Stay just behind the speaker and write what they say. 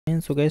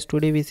So guys,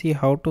 today we see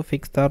how to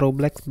fix the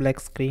Roblox black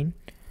screen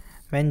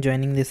when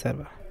joining the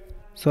server.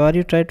 So are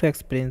you try to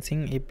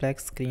experiencing a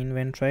black screen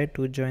when try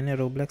to join a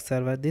Roblox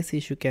server? This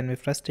issue can be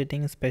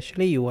frustrating,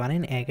 especially you are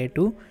in eager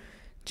to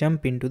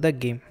jump into the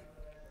game.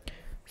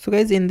 So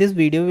guys, in this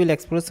video we'll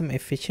explore some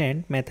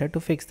efficient method to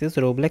fix this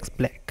Roblox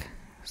black.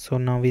 So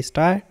now we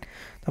start.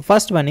 The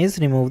first one is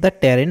remove the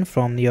terrain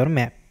from your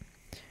map.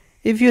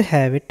 If you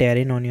have a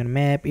terrain on your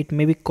map, it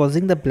may be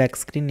causing the black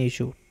screen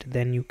issue.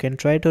 Then you can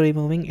try to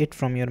removing it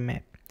from your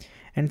map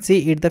and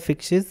see if the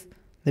fixes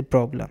the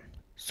problem.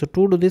 So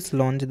to do this,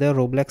 launch the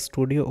Roblox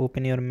Studio,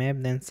 open your map,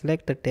 then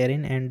select the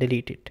terrain and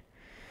delete it.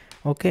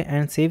 Okay,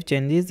 and save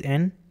changes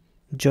and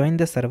join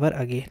the server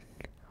again.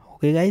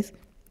 Okay guys,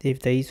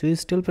 if the issue is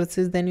still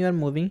persists, then you are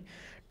moving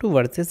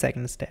towards the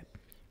second step.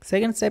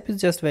 Second step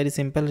is just very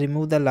simple.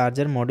 Remove the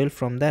larger module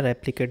from the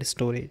replicated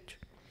storage.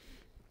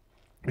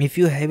 If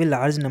you have a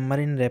large number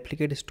in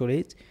replicated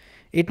storage,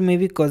 it may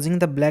be causing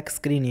the black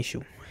screen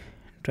issue.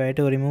 Try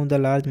to remove the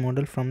large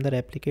module from the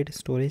replicated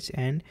storage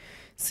and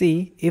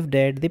see if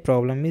that the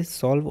problem is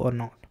solved or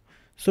not.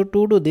 So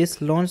to do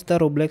this, launch the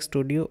Roblox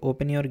Studio,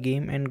 open your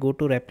game and go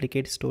to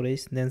replicate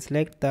storage, then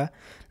select the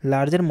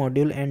larger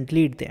module and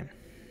delete them.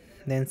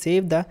 Then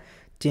save the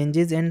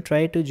changes and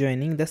try to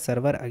joining the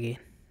server again.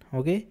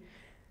 Okay.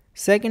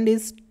 Second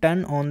is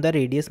turn on the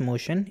radius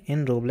motion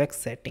in Roblox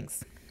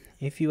settings.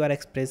 If you are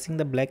experiencing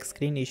the black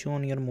screen issue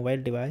on your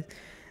mobile device,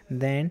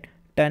 then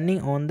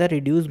turning on the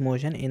reduce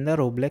motion in the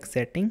Roblox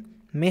setting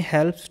may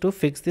help to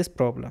fix this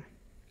problem.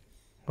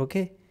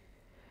 Okay.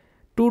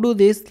 To do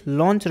this,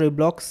 launch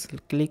Roblox,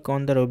 click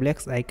on the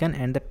Roblox icon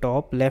at the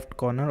top left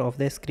corner of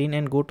the screen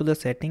and go to the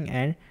setting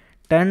and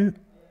turn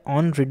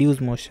on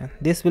reduce motion.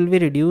 This will be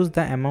reduce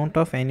the amount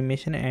of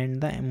animation and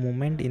the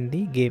movement in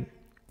the game,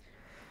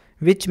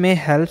 which may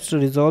help to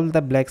resolve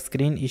the black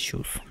screen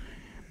issues.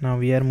 Now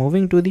we are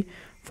moving to the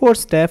fourth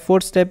step.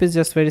 Fourth step is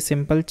just very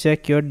simple.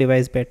 Check your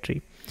device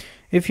battery.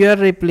 If you are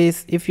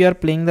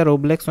playing the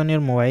Roblox on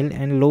your mobile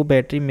and low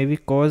battery may be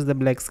cause the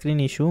black screen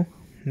issue,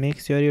 make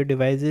sure your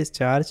device is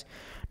charged,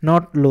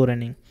 not low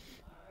running.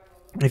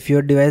 If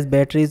your device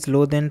battery is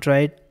low, then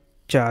try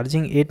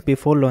charging it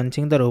before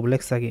launching the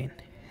Roblox again.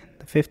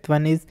 The fifth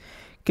one is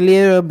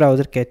clear your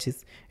browser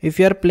caches. If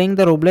you are playing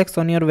the Roblox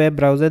on your web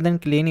browser, then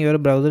cleaning your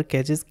browser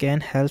caches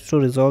can help to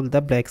resolve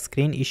the black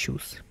screen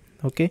issues.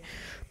 Okay.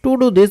 To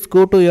do this,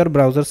 go to your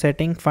browser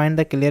setting, find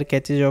the clear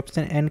caches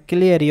option and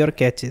clear your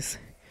caches.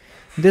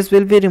 This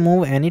will be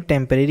remove any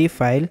temporary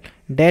file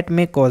that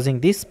may causing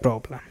this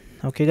problem.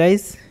 Okay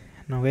guys.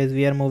 Now guys,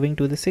 we are moving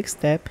to the sixth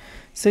step.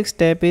 Sixth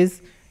step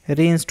is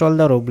reinstall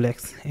the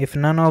Roblox. If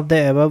none of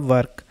the above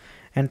work,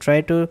 and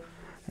try to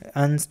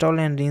uninstall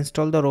and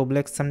reinstall the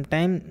Roblox.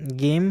 Sometime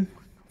game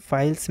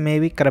files may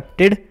be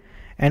corrupted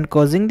and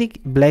causing the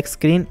black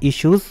screen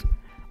issues.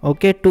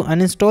 Okay, to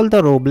uninstall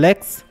the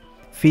Roblox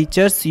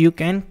features, you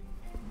can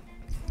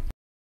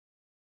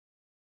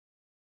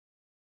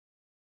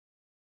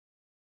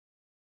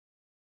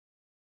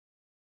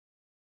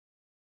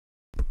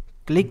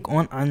click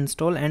on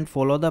uninstall and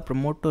follow the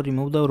prompt to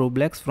remove the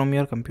Roblox from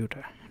your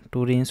computer. To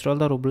reinstall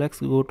the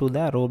Roblox, go to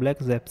the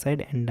Roblox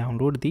website and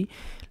download the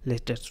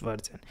latest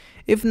version.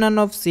 If none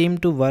of seem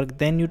to work,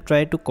 then you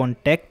try to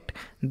contact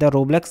the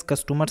Roblox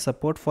customer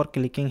support for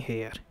clicking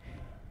here.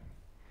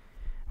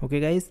 Okay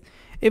guys,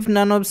 if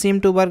none of seem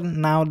to work,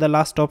 now the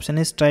last option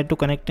is try to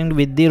connecting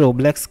with the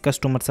Roblox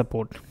customer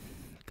support.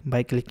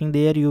 By clicking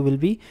there, you will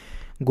be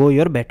go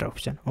your better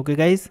option. Okay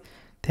guys,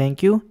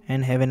 thank you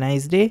and have a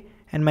nice day.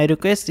 And my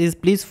request is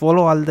please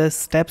follow all the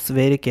steps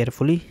very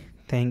carefully.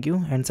 Thank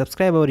you and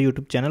subscribe our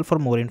YouTube channel for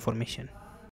more information.